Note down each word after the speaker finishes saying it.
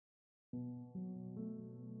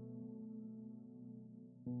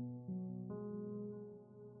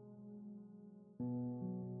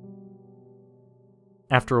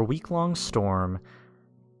After a week-long storm,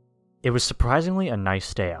 it was surprisingly a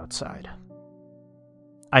nice day outside.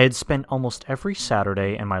 I had spent almost every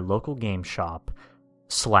Saturday in my local game shop,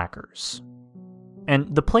 Slackers.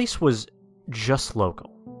 And the place was just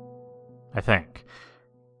local, I think.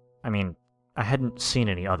 I mean, I hadn't seen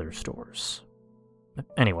any other stores.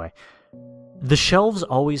 Anyway, the shelves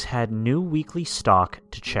always had new weekly stock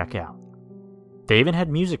to check out. They even had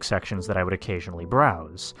music sections that I would occasionally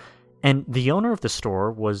browse, and the owner of the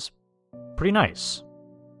store was pretty nice.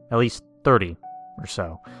 At least 30 or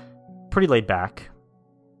so. Pretty laid back.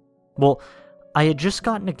 Well, I had just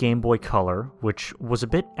gotten a Game Boy Color, which was a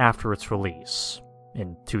bit after its release,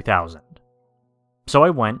 in 2000. So I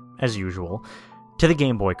went, as usual, to the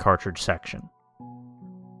Game Boy cartridge section.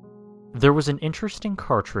 There was an interesting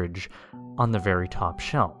cartridge on the very top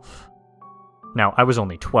shelf. Now, I was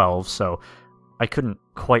only 12, so I couldn't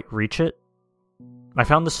quite reach it. I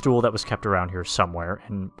found the stool that was kept around here somewhere,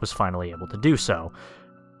 and was finally able to do so.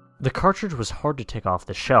 The cartridge was hard to take off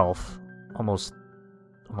the shelf, almost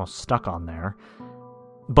stuck on there,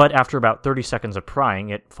 but after about 30 seconds of prying,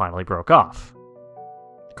 it finally broke off.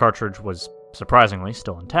 The cartridge was surprisingly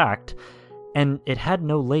still intact, and it had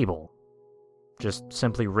no label, just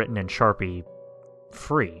simply written in Sharpie,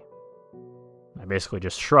 free. I basically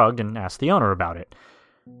just shrugged and asked the owner about it.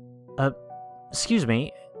 Excuse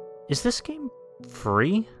me, is this game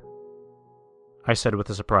free? I said with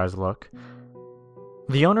a surprised look.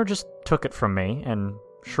 The owner just took it from me and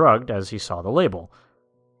shrugged as he saw the label.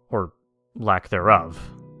 Or lack thereof.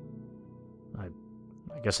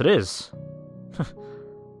 I guess it is.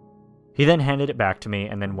 He then handed it back to me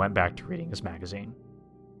and then went back to reading his magazine.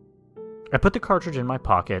 I put the cartridge in my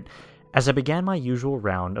pocket as I began my usual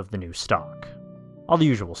round of the new stock. All the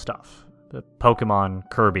usual stuff. The Pokemon,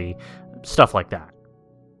 Kirby, stuff like that.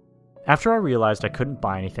 After I realized I couldn't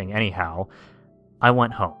buy anything anyhow, I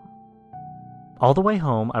went home. All the way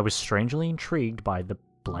home, I was strangely intrigued by the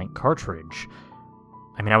blank cartridge.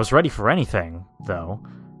 I mean, I was ready for anything, though.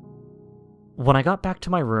 When I got back to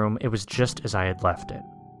my room, it was just as I had left it.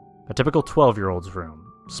 A typical 12-year-old's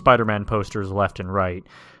room. Spider-Man posters left and right,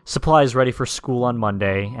 supplies ready for school on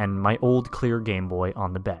Monday, and my old clear Game Boy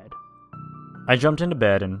on the bed. I jumped into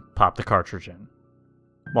bed and popped the cartridge in.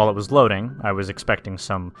 While it was loading, I was expecting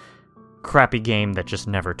some crappy game that just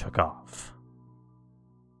never took off.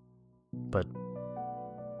 But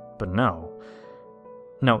no.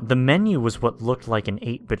 No, the menu was what looked like an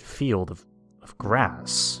 8-bit field of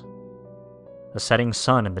grass. A setting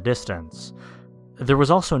sun in the distance. There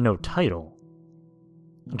was also no title.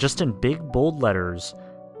 Just in big, bold letters,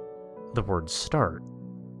 the word start.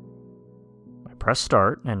 I pressed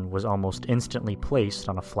start and was almost instantly placed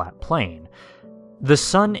on a flat plane. The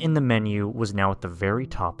sun in the menu was now at the very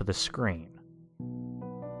top of the screen.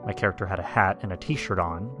 My character had a hat and a t-shirt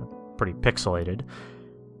on, pretty pixelated.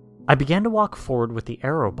 I began to walk forward with the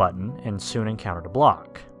arrow button and soon encountered a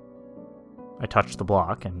block. I touched the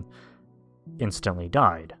block and instantly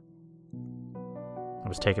died. I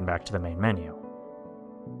was taken back to the main menu.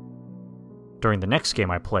 During the next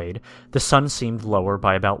game I played, the sun seemed lower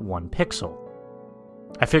by about 1 pixel.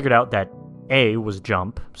 I figured out that A was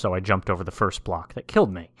jump, so I jumped over the first block that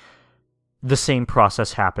killed me. The same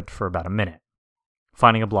process happened for about a minute.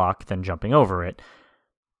 Finding a block, then jumping over it.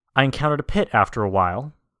 I encountered a pit after a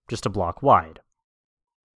while, just a block wide.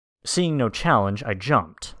 Seeing no challenge, I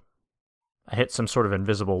jumped. I hit some sort of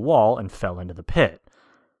invisible wall and fell into the pit.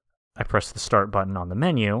 I pressed the start button on the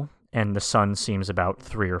menu, and the sun seems about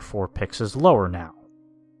 3 or 4 pixels lower now.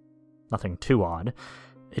 Nothing too odd.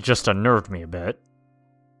 It just unnerved me a bit.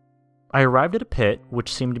 I arrived at a pit,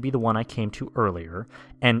 which seemed to be the one I came to earlier,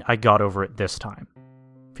 and I got over it this time,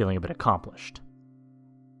 feeling a bit accomplished.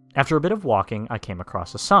 After a bit of walking, I came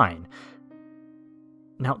across a sign.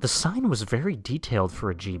 Now, the sign was very detailed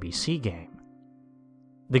for a GBC game.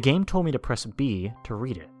 The game told me to press B to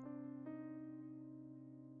read it.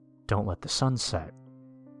 Don't let the sun set.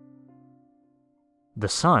 The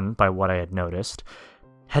sun, by what I had noticed,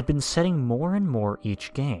 had been setting more and more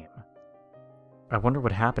each game. I wonder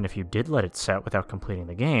what happened if you did let it set without completing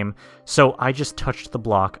the game, so I just touched the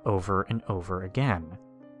block over and over again.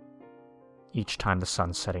 Each time the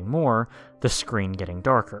sun setting more, the screen getting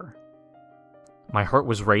darker. My heart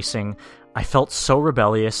was racing. I felt so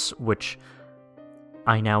rebellious, which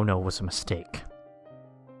I now know was a mistake.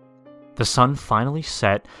 The sun finally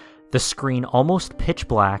set, the screen almost pitch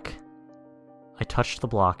black. I touched the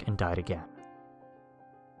block and died again.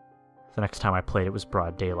 The next time I played it was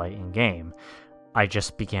broad daylight in-game. I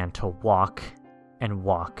just began to walk and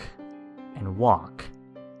walk and walk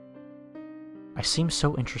I seemed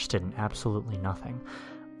so interested in absolutely nothing.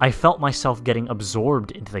 I felt myself getting absorbed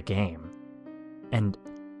into the game. And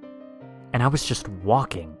I was just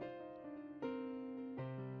walking.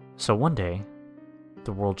 So one day,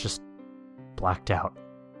 the world just blacked out.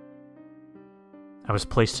 I was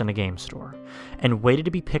placed in a game store and waited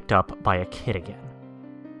to be picked up by a kid again.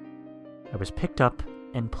 I was picked up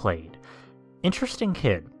and played. Interesting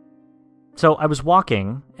kid. So I was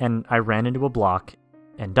walking and I ran into a block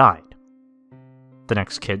and died. The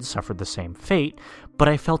next kid suffered the same fate, but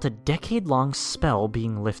I felt a decade-long spell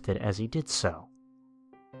being lifted as he did so.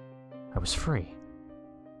 I was free.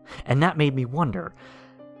 And that made me wonder,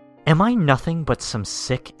 am I nothing but some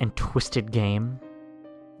sick and twisted game?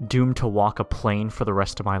 Doomed to walk a plane for the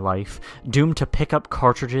rest of my life? Doomed to pick up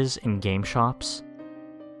cartridges in game shops?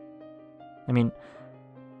 I mean,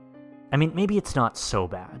 maybe it's not so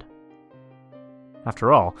bad.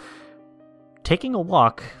 After all, taking a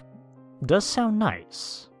walk does sound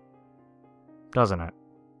nice, doesn't it?